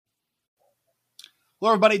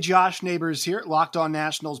Hello, everybody. Josh Neighbors here, Locked On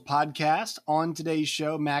Nationals podcast. On today's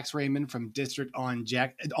show, Max Raymond from District on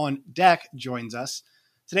Deck joins us.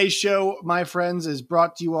 Today's show, my friends, is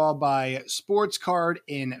brought to you all by Sports Card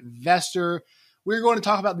Investor. We're going to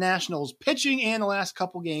talk about Nationals pitching and the last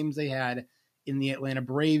couple games they had in the Atlanta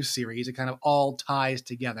Braves series. It kind of all ties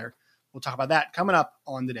together. We'll talk about that coming up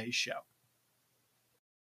on today's show.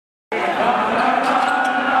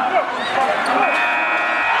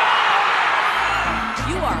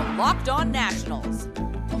 Locked On Nationals,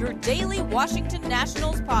 your daily Washington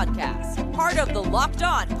Nationals podcast, part of the Locked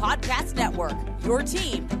On Podcast Network, your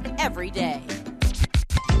team every day.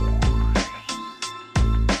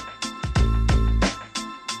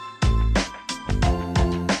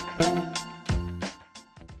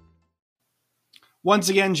 Once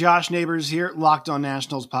again, Josh Neighbors here, Locked On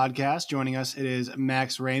Nationals podcast. Joining us, it is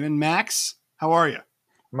Max Raymond. Max, how are you?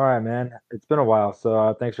 I'm all right, man. It's been a while,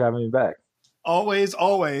 so thanks for having me back. Always.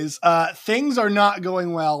 Things are not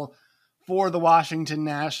going well for the Washington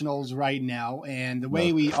Nationals right now. And the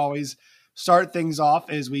way we always start things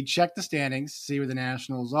off is we check the standings, see where the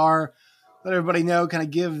Nationals are, let everybody know, kind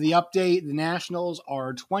of give the update. The Nationals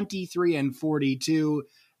are 23-42.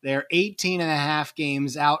 They're 18.5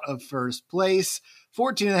 games out of first place,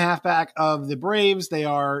 14.5 back of the Braves. They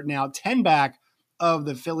are now 10 back of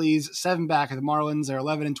the Phillies, 7 back of the Marlins. They're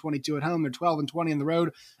 11-22 at home. They're 12-20 on the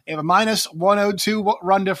road. They have a minus 102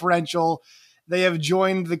 run differential. They have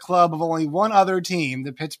joined the club of only one other team,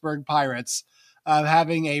 the Pittsburgh Pirates,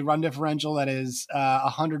 having a run differential that is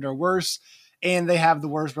 100 or worse, and they have the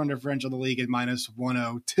worst run differential in the league at minus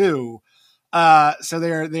 102. So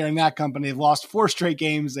they're in that company. They've lost 4 straight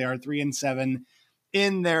games. They are 3-7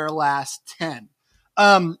 in their last 10.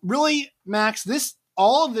 Really, Max,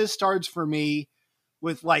 all of this starts for me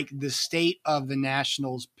with like the state of the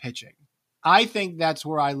Nationals pitching. I think that's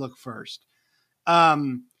where I look first.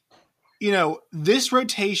 This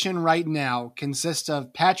rotation right now consists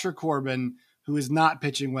of Patrick Corbin, who is not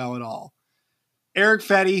pitching well at all, Erick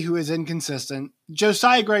Fedde, who is inconsistent,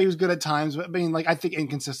 Josiah Gray, who's good at times, but I think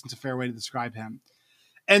inconsistent is a fair way to describe him.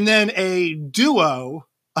 And then a duo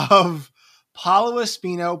of Paulo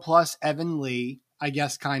Espino plus Evan Lee, I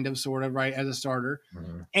guess, kind of, sort of, right, as a starter.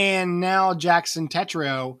 Mm-hmm. And now Jackson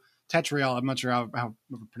Tetreault, I'm not sure how I'm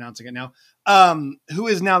pronouncing it now, who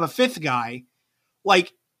is now the 5th guy.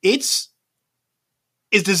 Like, is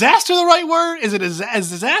disaster the right word? Is it a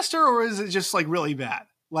disaster, or is it just, like, really bad?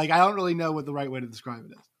 Like, I don't really know what the right way to describe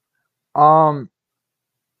it is.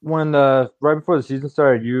 When right before the season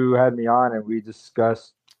started, you had me on and we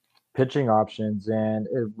discussed pitching options, and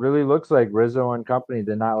it really looks like Rizzo and company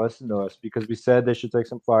did not listen to us because we said they should take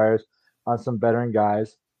some flyers on some veteran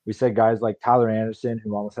guys. We said guys like Tyler Anderson,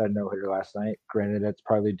 who almost had a no-hitter last night. Granted, that's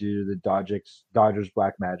partly due to the Dodgers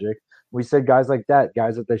black magic. We said guys like that,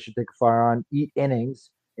 guys that they should take a flyer on, eat innings,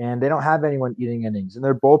 and they don't have anyone eating innings. And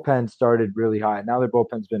their bullpen started really high. Now their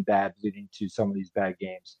bullpen's been bad, leading to some of these bad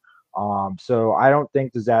games. So I don't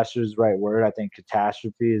think disaster is the right word. I think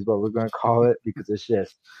catastrophe is what we're going to call it because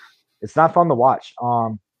it's not fun to watch.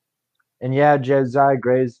 And yeah, Josiah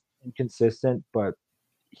Gray's inconsistent, but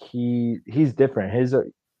he's different. His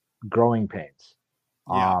growing pains.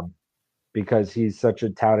 Because he's such a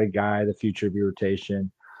touted guy, the future of your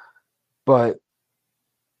rotation. But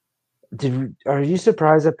are you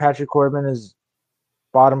surprised that Patrick Corbin is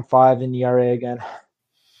bottom 5 in ERA again?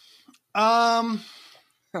 Because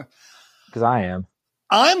I am.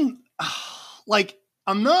 I'm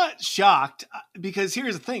not shocked because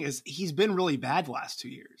here's the thing: is he's been really bad the last 2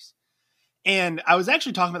 years, and I was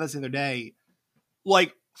actually talking about this the other day.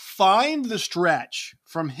 Like, find the stretch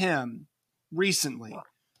from him recently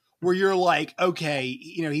where you're like, okay,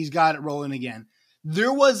 he's got it rolling again.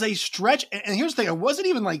 There was a stretch, and here's the thing: it wasn't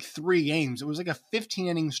even like 3 games; it was like a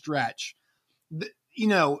 15-inning stretch.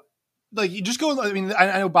 Like, you just go. I mean,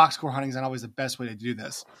 I know box score hunting is not always the best way to do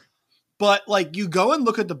this. But, like, you go and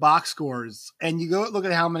look at the box scores, and you go look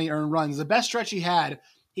at how many earned runs. The best stretch he had,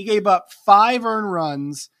 he gave up 5 earned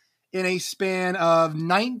runs in a span of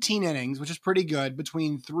 19 innings, which is pretty good,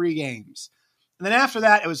 between 3 games. And then after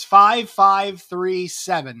that, it was 5, 5, 3,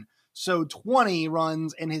 7. So 20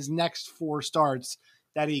 runs in his next 4 starts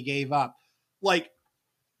that he gave up. Like,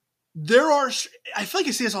 I feel like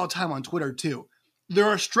I see this all the time on Twitter, too. There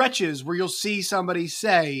are stretches where you'll see somebody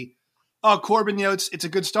say, oh, Corbin, it's a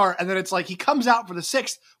good start. And then it's like he comes out for the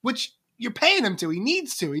 6th, which you're paying him to. He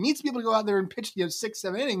needs to. He needs to be able to go out there and pitch 6,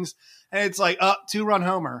 7 innings. And it's like, 2-run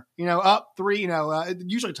homer, up 3,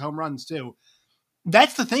 usually it's home runs too.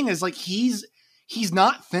 That's the thing is, like, he's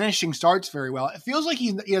not finishing starts very well. It feels like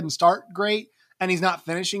he doesn't start great. and he's not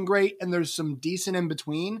finishing great, and there's some decent in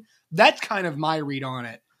between. That's kind of my read on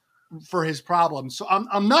it for his problem. So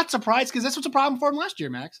I'm not surprised because this was a problem for him last year,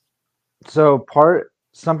 Max. So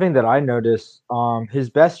something that I noticed, his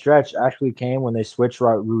best stretch actually came when they switched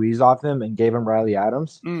Ruiz off him and gave him Riley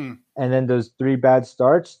Adams. Mm. And then those 3 bad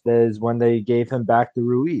starts, that is when they gave him back to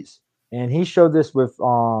Ruiz. And he showed this with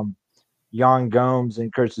Yan Gomes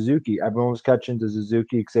and Kurt Suzuki. Everyone was catching to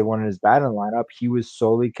Suzuki because they wanted his bat in the lineup. He was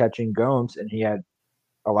solely catching Gomes, and he had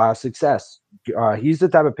a lot of success. He's the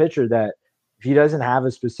type of pitcher that if he doesn't have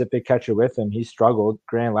a specific catcher with him, he struggled.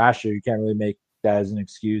 Granted, last year, you can't really make that as an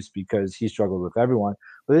excuse because he struggled with everyone.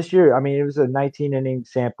 But this year, I mean, it was a 19-inning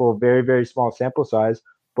sample, very, very small sample size,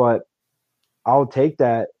 but I'll take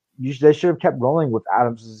that. They should have kept rolling with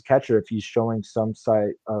Adams as a catcher if he's showing some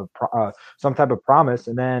type of promise,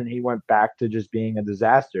 and then he went back to just being a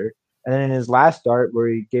disaster. And then in his last start, where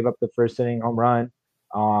he gave up the first inning home run,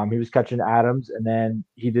 he was catching Adams, and then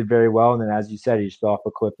he did very well. And then, as you said, he just fell off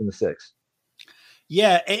a cliff in the 6th.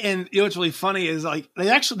 Yeah, and you know what's really funny is like the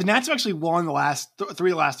Nats have actually won the last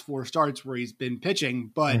 4 starts where he's been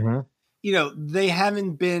pitching, but you know they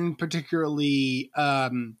haven't been particularly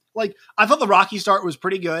like I thought the Rocky start was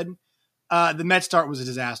pretty good. The Mets start was a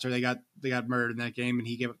disaster. They got murdered in that game, and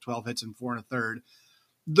he gave up 12 hits in 4 1/3.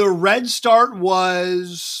 The Red start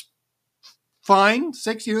was fine,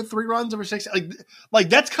 3 runs over 6. Like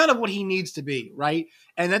that's kind of what he needs to be, right?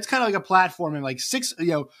 And that's kind of like a platform and like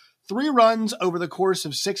 3 runs over the course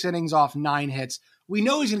of 6 innings off 9 hits. We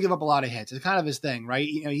know he's going to give up a lot of hits. It's kind of his thing, right?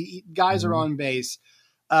 You know, guys are on base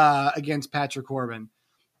against Patrick Corbin.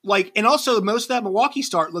 Like, and also most of that Milwaukee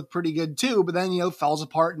start looked pretty good too, but then, you know, falls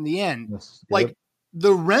apart in the end. Yes, like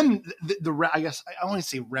I guess I want to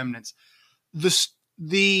say remnants,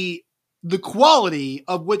 the quality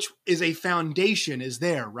of which is a foundation is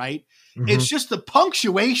there, right? Mm-hmm. It's just the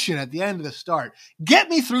punctuation at the end of the start. Get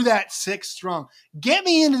me through that 6th strong. Get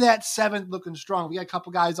me into that 7th looking strong. We got a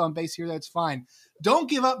couple guys on base here. That's fine. Don't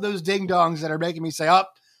give up those ding dongs that are making me say,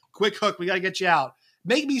 quick hook. We got to get you out.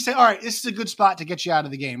 Make me say, all right, this is a good spot to get you out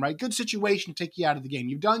of the game, right? Good situation to take you out of the game.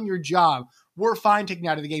 You've done your job. We're fine taking you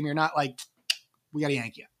out of the game. You're not like, we got to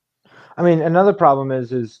yank you. I mean, another problem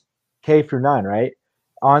is K through 9, right?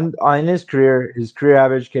 On his career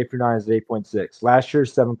average K through 9 is 8.6. Last year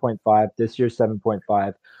 7.5. This year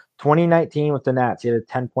 7.5. 2019 with the Nats, he had a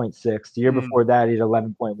 10.6. The year before that, he had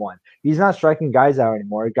 11.1. He's not striking guys out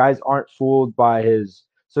anymore. Guys aren't fooled by his.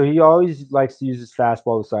 So he always likes to use his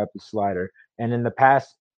fastball to side up the slider. And in the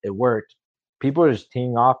past, it worked. People are just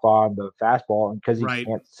teeing off on the fastball, and because he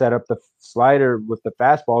can't set up the slider with the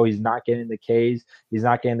fastball, he's not getting the Ks. He's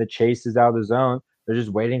not getting the chases out of the zone. They're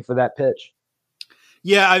just waiting for that pitch.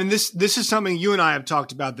 Yeah, I mean, this is something you and I have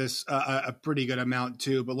talked about this a pretty good amount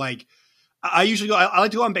too. But like, I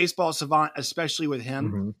like to go on Baseball Savant, especially with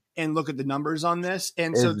him, and look at the numbers on this.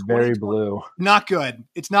 And so it's very blue. Not good.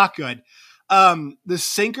 It's not good. The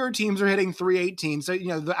sinker teams are hitting 318. So, you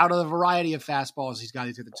know, out of the variety of fastballs he's got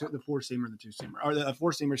the 4-seamer and the 2-seamer, or the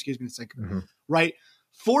 4-seamer, the sinker, right?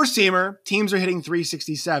 4-seamer teams are hitting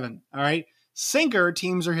 367. All right. Sinker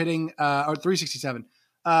teams are hitting, or 367.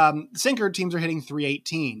 Sinker teams are hitting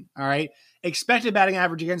 318. All right. Expected batting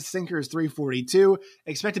average against sinker is 342.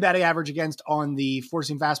 Expected batting average against on the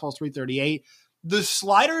 4-seam fastball is 338. The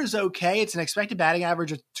slider is okay. It's an expected batting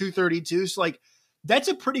average of 232. So like, that's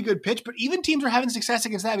a pretty good pitch, but even teams are having success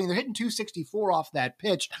against that. I mean, they're hitting 264 off that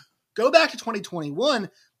pitch. Go back to 2021.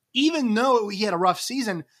 Even though he had a rough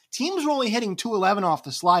season, teams were only hitting 211 off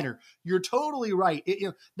the slider. You're totally right.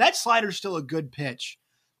 That slider is still a good pitch.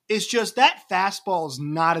 It's just that fastball is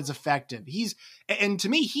not as effective. And to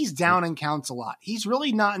me, he's down in counts a lot. He's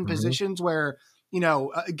really not in positions where,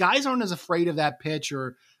 guys aren't as afraid of that pitch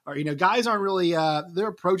or guys aren't really, their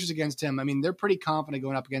approaches against him. I mean, they're pretty confident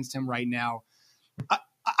going up against him right now.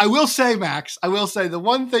 I will say, Max, the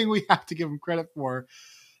one thing we have to give him credit for,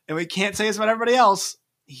 and we can't say this about everybody else,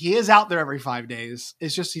 he is out there every 5 days.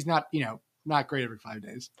 It's just he's not, not great every 5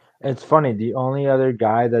 days. It's funny. The only other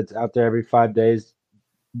guy that's out there every 5 days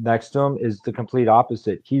next to him is the complete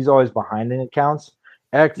opposite. He's always behind in counts.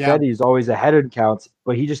 Eric Fedde is always ahead in counts,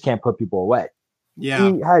 but he just can't put people away.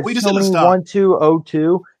 Yeah. He has so many 1-2,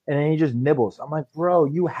 0-2, and then he just nibbles. I'm like, bro,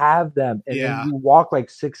 you have them. And then you walk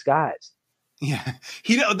like 6 guys. Yeah.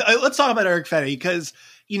 Let's talk about Eric Fedde because,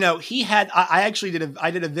 he had, I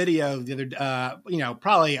did a video the other,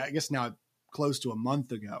 probably, I guess now close to a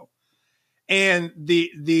month ago. And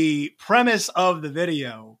the premise of the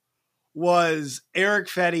video was Eric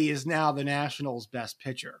Fedde is now the Nationals' best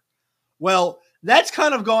pitcher. Well, that's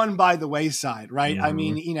kind of gone by the wayside, right? I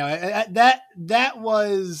mean, that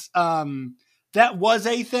was that was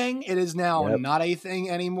a thing. It is now Yep. not a thing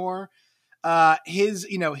anymore.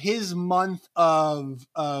 His month of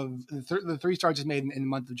the 3 starts is made in the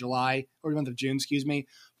month of July or the month of June,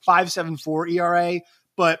 5.74 ERA,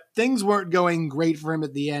 but things weren't going great for him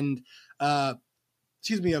at the end. Of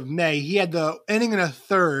May. He had the inning and a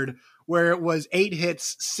third where it was 8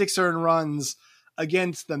 hits, 6 earned runs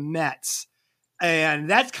against the Mets. And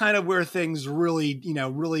that's kind of where things really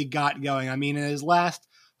got going. I mean, in his last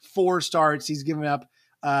 4 starts, he's given up,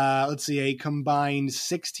 a combined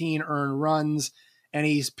 16 earned runs, and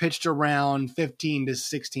he's pitched around 15 to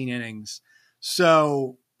 16 innings.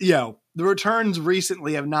 So, the returns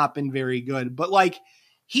recently have not been very good, but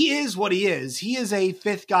he is what he is. He is a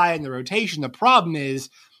 5th guy in the rotation. The problem is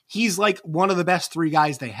he's one of the best 3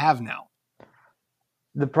 guys they have now.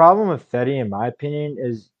 The problem with Fedde, in my opinion,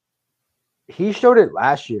 is he showed it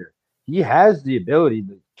last year. He has the ability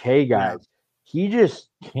to K guys. Yeah. He just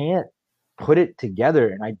can't put it together,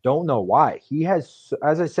 and I don't know why. He has,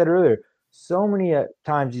 as I said earlier, so many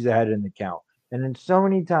times he's ahead in the count, and then so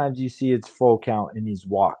many times you see it's full count and he's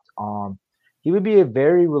walked. He would be a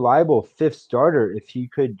very reliable 5th starter if he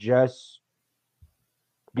could just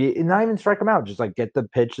not even strike him out, just get the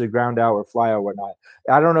pitch, the ground out, or fly out, whatnot.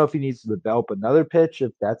 I don't know if he needs to develop another pitch,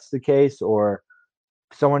 if that's the case, or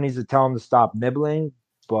someone needs to tell him to stop nibbling.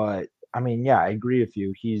 But I mean, yeah, I agree with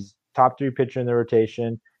you. He's top 3 pitcher in the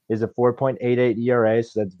rotation. Is a 4.88 ERA,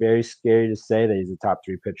 so that's very scary to say that he's a top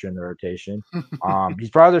 3 pitcher in the rotation. He's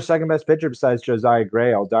probably their 2nd best pitcher besides Josiah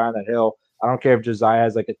Gray. I'll die on that hill. I don't care if Josiah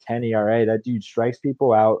has a 10 ERA. That dude strikes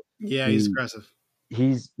people out. Yeah, he's aggressive.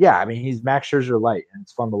 He's Max Scherzer light, and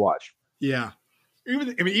it's fun to watch. Yeah.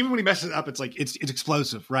 Even when he messes up, it's it's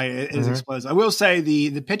explosive, right? It is explosive. I will say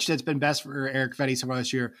the pitch that's been best for Eric Fedde so far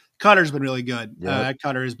this year, Cutter's been really good. Yep. That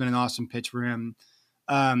Cutter has been an awesome pitch for him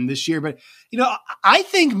this year. But, I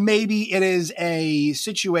think maybe it is a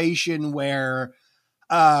situation where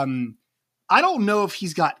I don't know if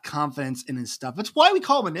he's got confidence in his stuff. That's why we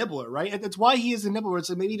call him a nibbler, right? That's why he is a nibbler.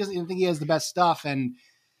 So maybe he doesn't even think he has the best stuff. And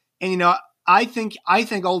I think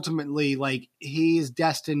ultimately he is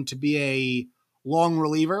destined to be a long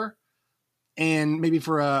reliever, and maybe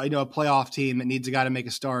for a playoff team that needs a guy to make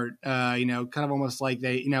a start, kind of almost like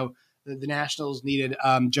they, the Nationals needed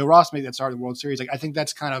Joe Ross to make that start of the World Series. I think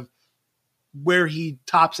that's kind of where he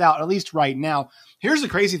tops out, at least right now. Here's the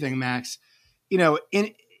crazy thing, Max.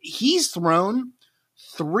 He's thrown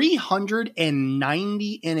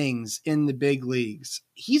 390 innings in the big leagues.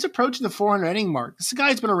 He's approaching the 400 inning mark. This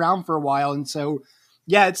guy's been around for a while, and so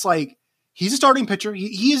it's he's a starting pitcher.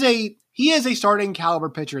 He is a starting caliber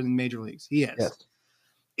pitcher in the major leagues. He is. Yes.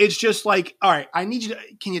 It's just all right, I need you to,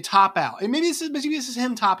 can you top out? And maybe this is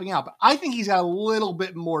him topping out, but I think he's got a little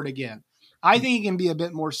bit more to give. I think he can be a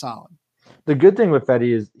bit more solid. The good thing with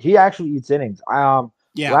Fedde is he actually eats innings.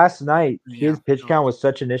 Last night, his pitch count was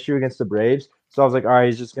such an issue against the Braves. So I was all right,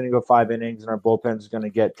 he's just going to go 5 innings and our bullpen is going to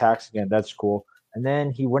get taxed again. That's cool. And then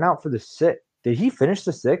he went out for the 6th. Did he finish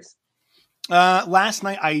the 6th? Last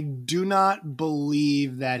night, I do not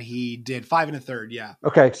believe that he did 5 1/3. Yeah.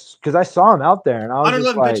 Okay, because I saw him out there, and I was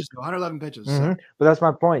 111 pitches. 111 pitches. Mm-hmm. But that's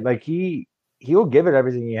my point. He'll give it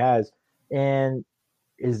everything he has. And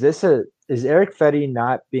is Eric Fedde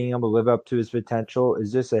not being able to live up to his potential?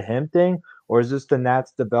 Is this a him thing, or is this the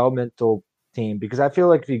Nats developmental team? Because I feel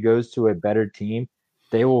like if he goes to a better team,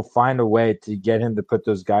 they will find a way to get him to put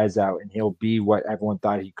those guys out, and he'll be what everyone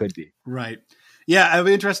thought he could be. Right. Yeah, it'll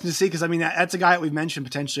be interesting to see because that's a guy that we've mentioned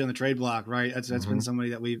potentially on the trade block, right? That's been somebody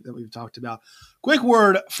that we've talked about. Quick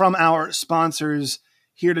word from our sponsors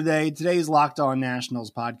here today. Today's Locked On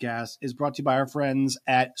Nationals podcast is brought to you by our friends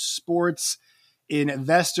at Sports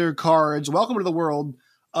Investor Cards. Welcome to the world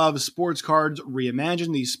of sports cards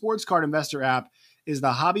reimagined. The Sports Card Investor app is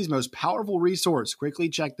the hobby's most powerful resource. Quickly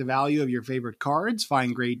check the value of your favorite cards,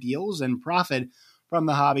 find great deals, and profit from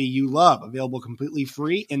the hobby you love. Available completely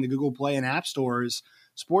free in the Google Play and App Stores.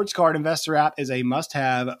 Sports Card Investor app is a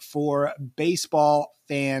must-have for baseball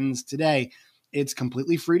fans today. It's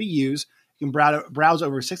completely free to use. You can browse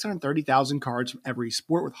over 630,000 cards from every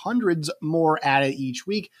sport with hundreds more added each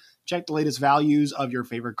week. Check the latest values of your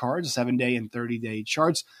favorite cards, 7-day and 30-day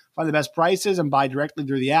charts. Find the best prices and buy directly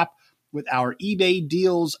through the app with our eBay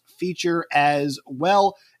deals feature as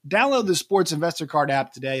well. Download the Sports Investor Card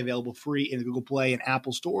app today, available free in the Google Play and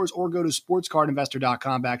Apple stores, or go to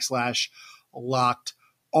sportscardinvestor.com/locked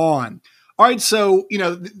on. All right, so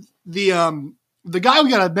the guy we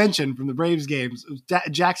got to mention from the Braves games,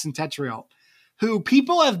 Jackson Tetreault, who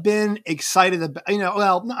people have been excited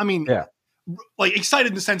about. Excited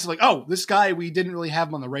in the sense of this guy, we didn't really have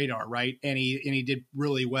him on the radar, right? And he did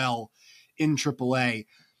really well in AAA.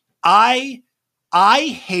 I I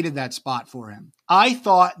hated that spot for him. I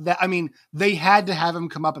thought that, I mean, they had to have him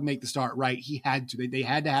come up and make the start, right? He had to. They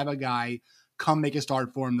had to have a guy come make a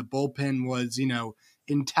start for him. The bullpen was,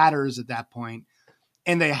 in tatters at that point,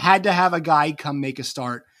 and they had to have a guy come make a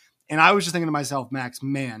start. And I was just thinking to myself, Max,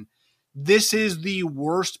 man, this is the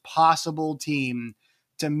worst possible team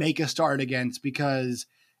to make a start against, because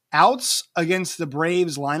outs against the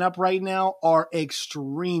Braves lineup right now are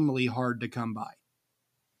extremely hard to come by.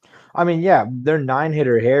 I mean, yeah, their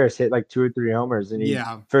 9-hitter Harris hit like 2 or 3 homers, and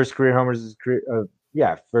first career homers is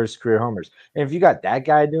first career homers. And if you got that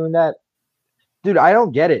guy doing that, dude, I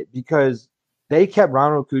don't get it, because they kept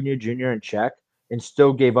Ronald Acuna Jr. in check and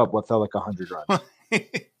still gave up what felt like 100 runs.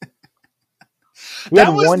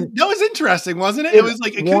 That was interesting, wasn't it? It was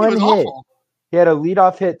like Acuna was awful. He had a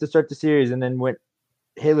leadoff hit to start the series and then went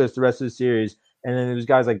hitless the rest of the series. And then there was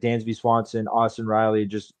guys like Dansby Swanson, Austin Riley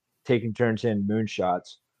just taking turns in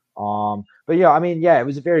moonshots. But yeah, I mean, yeah, it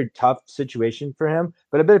was a very tough situation for him.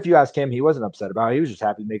 But I bet if you ask him, he wasn't upset about it. He was just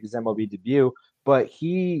happy to make his MLB debut. But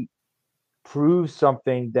he proved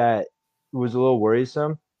something that was a little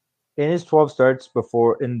worrisome. In his 12 starts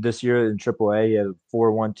before in this year in AAA, he had a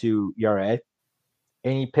 4.12 ERA.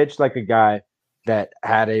 And he pitched like a guy that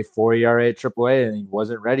had a 4 ERA at AAA, and he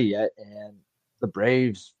wasn't ready yet. And the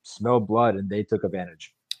Braves smelled blood, and they took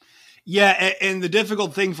advantage. Yeah, and the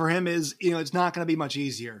difficult thing for him is, it's not going to be much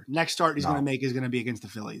easier. Next start he's going to make is going to be against the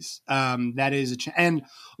Phillies. That is and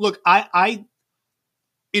look, I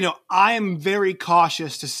am very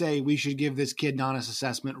cautious to say we should give this kid an honest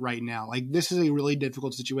assessment right now. Like, this is a really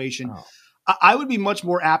difficult situation. Oh. I would be much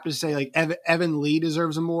more apt to say like Evan Lee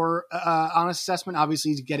deserves a more honest assessment. Obviously,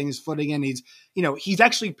 he's getting his footing in. He's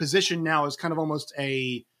actually positioned now as kind of almost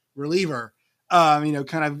a reliever.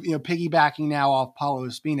 Piggybacking now off Paulo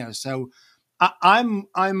Espino. So I'm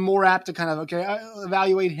more apt to kind of,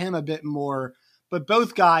 evaluate him a bit more, but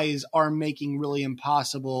both guys are making really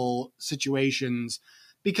impossible situations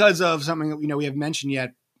because of something that, we have mentioned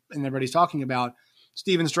yet and everybody's talking about,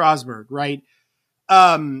 Steven Strasburg, right?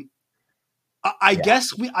 I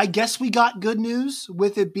guess we got good news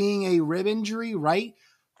with it being a rib injury, right?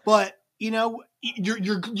 But,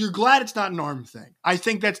 you're glad it's not an arm thing. I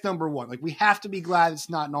think that's number one. Like, we have to be glad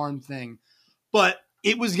it's not an arm thing. But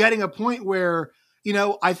it was getting a point where,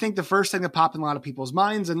 I think the first thing that popped in a lot of people's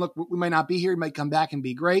minds, and look, we might not be here, we might come back and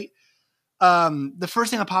be great. The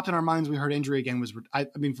first thing that popped in our minds when we heard injury again was,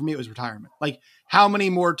 for me, it was retirement. Like, how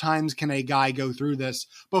many more times can a guy go through this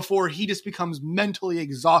before he just becomes mentally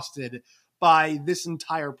exhausted by this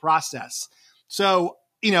entire process? So,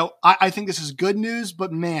 I think this is good news,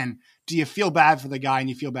 but man, do you feel bad for the guy and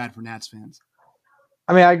you feel bad for Nats fans?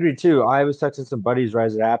 I mean, I agree too. I was texting some buddies right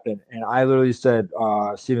as it happened, and I literally said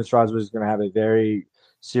Steven Strasburg is going to have a very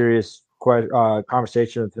serious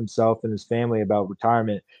conversation with himself and his family about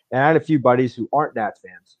retirement. And I had a few buddies who aren't Nats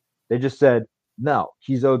fans. They just said, no,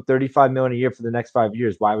 he's owed $35 million a year for the next 5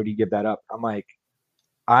 years. Why would he give that up? I'm like,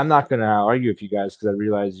 I'm not going to argue with you guys because I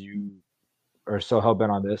realize you are so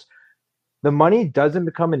hell-bent on this. The money doesn't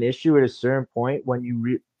become an issue at a certain point when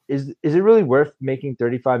you is it really worth making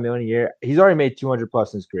 $35 million a year? He's already made 200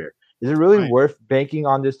 plus in his career. Is it really worth banking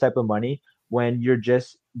on this type of money when you're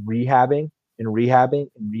just rehabbing and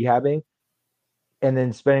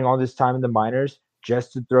then spending all this time in the minors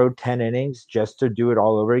just to throw 10 innings, just to do it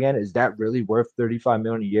all over again? Is that really worth $35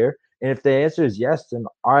 million a year? And if the answer is yes, then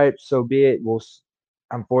all right, so be it.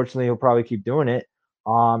 Unfortunately, he'll probably keep doing it.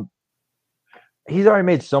 He's already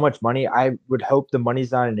made so much money. I would hope the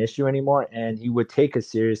money's not an issue anymore, and he would take a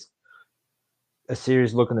serious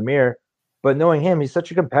look in the mirror. But knowing him, he's such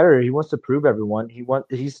a competitor. He wants to prove everyone.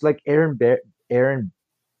 He's like Aaron Barrett.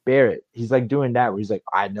 He's like doing that where he's like,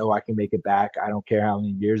 I know I can make it back. I don't care how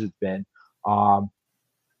many years it's been.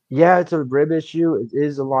 Yeah, it's a rib issue. It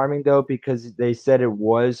is alarming though, because they said it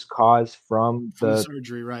was caused from the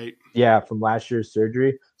surgery, right? Yeah, from last year's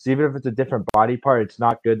surgery. So even if it's a different body part, it's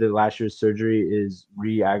not good that last year's surgery is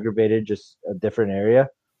re-aggravated, just a different area.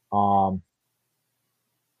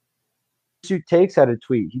 Two Takes had a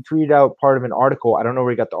tweet. He tweeted out part of an article. I don't know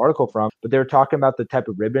where he got the article from, but they were talking about the type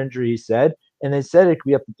of rib injury he said, and they said it could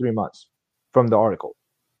be up to 3 months from the article.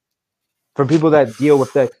 From people that deal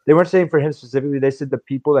with that. They weren't saying for him specifically. They said the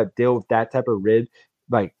people that deal with that type of rib,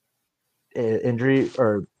 like injury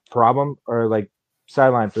or problem, or like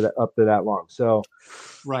sidelined for that up to that long. So,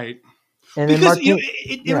 right. And because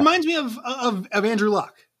it reminds me of Andrew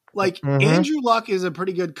Luck. Like Andrew Luck is a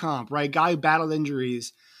pretty good comp, right? Guy who battled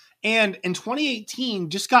injuries, and in 2018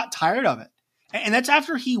 just got tired of it. And that's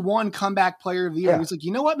after he won Comeback Player of the Year. Yeah. He's like,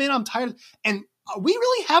 you know what, man, I'm tired. And We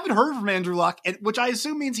really haven't heard from Andrew Luck, which I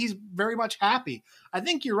assume means he's very much happy. I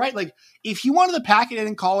think you're right. Like, if he wanted to pack it in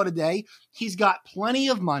and call it a day, he's got plenty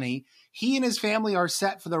of money. He and his family are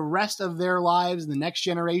set for the rest of their lives. The next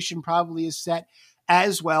generation probably is set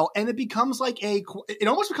as well. And it becomes like it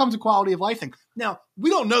almost becomes a quality of life thing. Now, we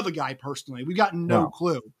don't know the guy personally. We've got no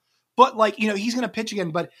clue. But, like, he's going to pitch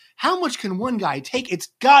again. But how much can one guy take? It's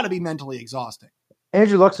got to be mentally exhausting.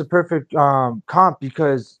 Andrew Luck's a perfect comp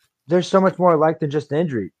because there's so much more alike than just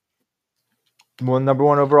injury. Number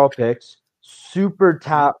one overall picks, super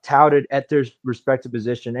touted at their respective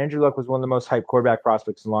position. Andrew Luck was one of the most hyped quarterback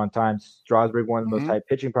prospects in a long time. Strasburg, one of the most hyped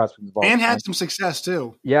pitching prospects of all time. And had some success,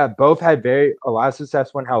 too. Yeah, both had a lot of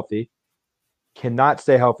success when healthy. Cannot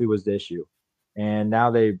stay healthy was the issue. And now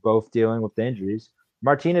they both dealing with the injuries.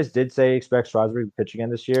 Martinez did say he expects Strasburg to pitch again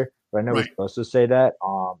this year, but I know he's supposed to say that.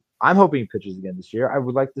 I'm hoping he pitches again this year. I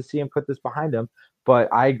would like to see him put this behind him,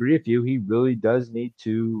 but I agree with you. He really does need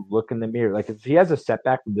to look in the mirror. Like, if he has a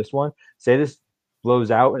setback from this one, say this blows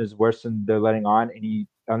out and is worse than they're letting on, and he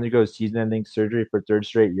undergoes season-ending surgery for third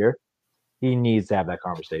straight year, he needs to have that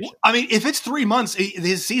conversation. I mean, if it's 3 months,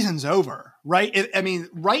 his season's over, right?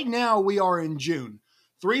 Right now we are in June.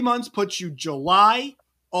 3 months puts you July,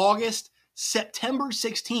 August, September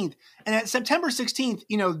 16th. And at September 16th,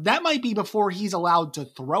 that might be before he's allowed to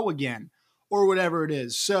throw again or whatever it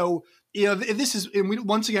is. So, if this is, and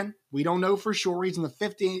once again, we don't know for sure. He's in the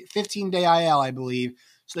 15-day IL, I believe.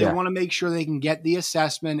 So they want to make sure they can get the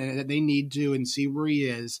assessment and that they need to and see where he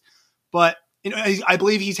is. But I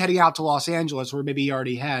believe he's heading out to Los Angeles, or maybe he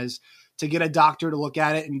already has, to get a doctor to look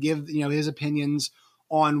at it and give his opinions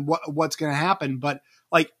on what's going to happen. But,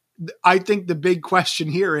 like, I think the big question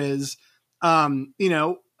here is, are we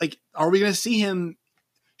going to see him?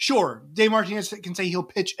 Sure, Dave Martinez can say he'll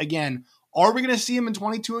pitch again. Are we going to see him in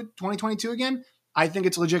 2022 again? I think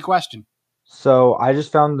it's a legit question. So I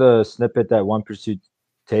just found the snippet that One Pursuit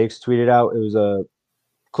Takes tweeted out. It was a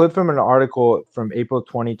clip from an article from April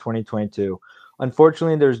 20, 2022.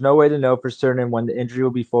 Unfortunately, there's no way to know for certain when the injury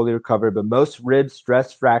will be fully recovered, but most rib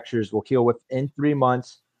stress fractures will heal within 3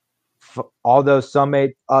 months, although some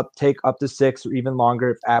may take up to 6 or even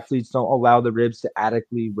longer if athletes don't allow the ribs to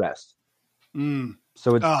adequately rest.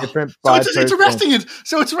 So it's different. So it's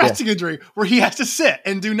a resting injury where he has to sit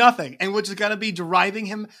and do nothing, and which is going to be driving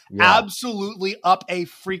him absolutely up a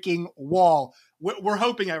freaking wall. We're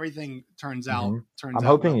hoping everything turns out. I'm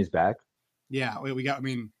hoping he's back. Yeah, we got. I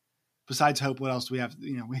mean, besides hope, what else do we have?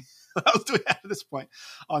 What else do we have at this point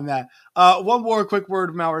on that? One more quick word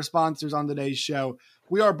from our sponsors on today's show.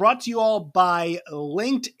 We are brought to you all by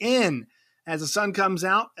LinkedIn. As the sun comes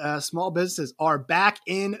out, small businesses are back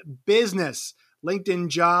in business. LinkedIn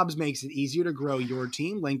Jobs makes it easier to grow your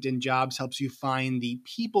team. LinkedIn Jobs helps you find the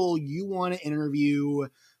people you want to interview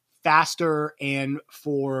faster and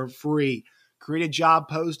for free. Create a job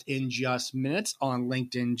post in just minutes on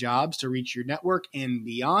LinkedIn Jobs to reach your network and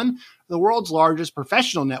beyond. The world's largest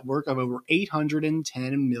professional network of over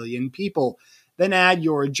 810 million people. Then add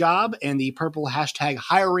your job and the purple hashtag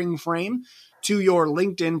hiring frame to your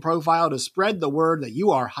LinkedIn profile to spread the word that you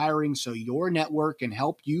are hiring so your network can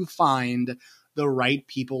help you find the right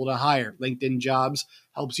people to hire. LinkedIn Jobs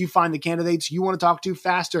helps you find the candidates you want to talk to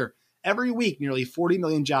faster. Every week, nearly 40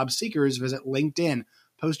 million job seekers visit LinkedIn.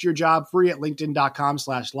 Post your job free at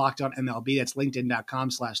linkedin.com/lockedonmlb. That's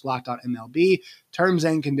linkedin.com/lockedonmlb. Terms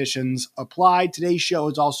and conditions apply. Today's show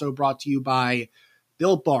is also brought to you by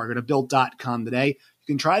Built Bar. Go to built.com today. You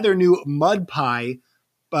can try their new mud pie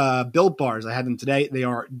Built Bars. I had them today. They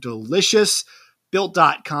are delicious.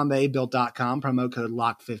 Built.com, built.com, promo code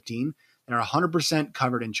LOCK15. They're 100%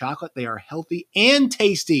 covered in chocolate. They are healthy and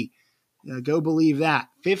tasty. Go believe that.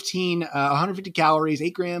 150 calories,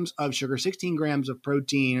 8 grams of sugar, 16 grams of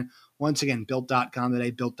protein. Once again, built.com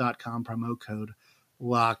today, built.com, promo code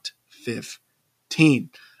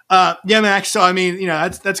LOCKED15. Max. So, I mean,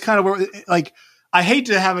 that's kind of where, like, I hate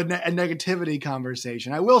to have a negativity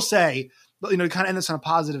conversation. I will say, but, kind of end this on a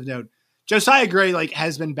positive note. Josiah Gray,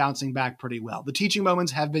 has been bouncing back pretty well. The teaching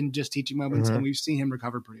moments have been just teaching moments, and we've seen him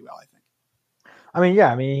recover pretty well, I think. He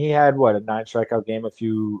had a 9 strikeout game a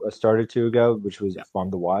start or two ago, which was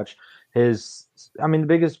fun to watch. The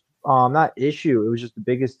biggest, not issue, it was just the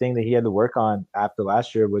biggest thing that he had to work on after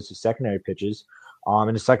last year was his secondary pitches.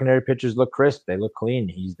 And the secondary pitches look crisp. They look clean.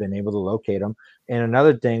 He's been able to locate them. And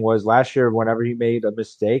another thing was last year, whenever he made a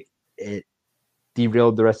mistake, it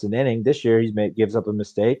derailed the rest of the inning. This year, gives up a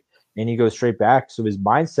mistake and he goes straight back. So his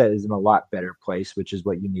mindset is in a lot better place, which is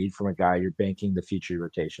what you need from a guy you're banking the future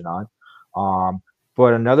rotation on.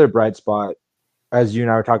 But another bright spot, as you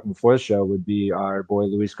and I were talking before the show, would be our boy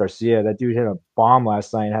Luis Garcia. That dude hit a bomb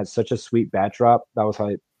last night and had such a sweet bat drop. That was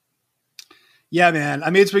hype. Yeah, man.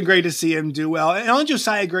 I mean, it's been great to see him do well. And on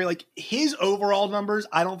Josiah Gray, like his overall numbers,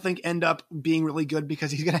 I don't think end up being really good because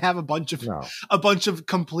he's going to have a bunch of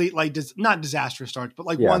complete, like, not disastrous starts, but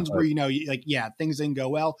ones where, things didn't go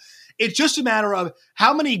well. It's just a matter of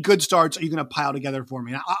how many good starts are you going to pile together for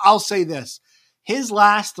me? And I'll say this. His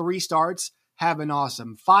last 3 starts have been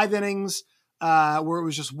awesome. 5 innings where it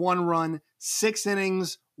was just 1 run, 6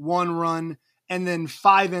 innings, 1 run, and then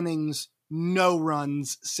 5 innings, no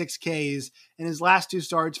runs, 6 Ks. In his last 2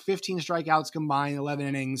 starts, 15 strikeouts combined, 11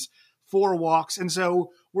 innings, 4 walks. And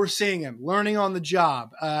so we're seeing him learning on the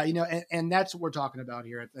job, and that's what we're talking about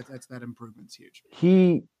here. That's that improvement's huge.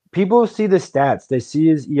 People see the stats. They see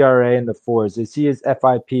his ERA in the 4s. They see his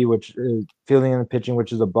FIP, which is fielding and pitching,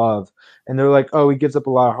 which is above. And they're like, oh, he gives up a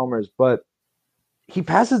lot of homers. But he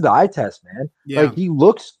passes the eye test, man. Yeah. Like, he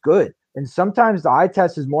looks good. And sometimes the eye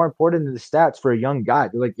test is more important than the stats for a young guy.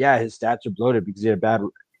 They're like, yeah, his stats are bloated because he had a bad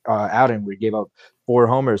outing where he gave up 4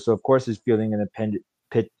 homers. So, of course, his fielding independent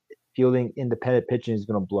pitching is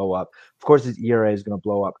going to blow up. Of course, his ERA is going to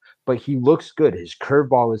blow up. But he looks good. His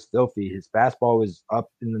curveball is filthy. His fastball is up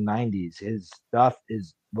in the 90s. His stuff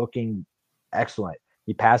is looking excellent.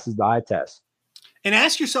 He passes the eye test. And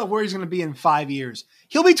ask yourself where he's going to be in 5 years.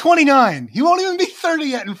 He'll be 29. He won't even be 30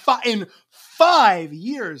 yet in 5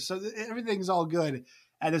 years. So everything's all good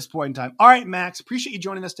at this point in time. All right, Max, appreciate you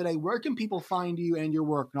joining us today. Where can people find you and your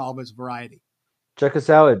work and all of its variety? Check us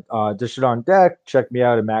out at Dish It On Deck. Check me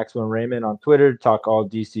out at Maxwell Raymond on Twitter. Talk all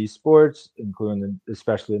DC sports, including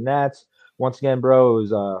especially the Nats. Once again, bro, it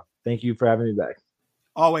was, thank you for having me back.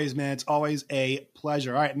 Always, man. It's always a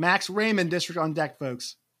pleasure. All right, Max Raymond, District on Deck,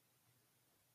 folks.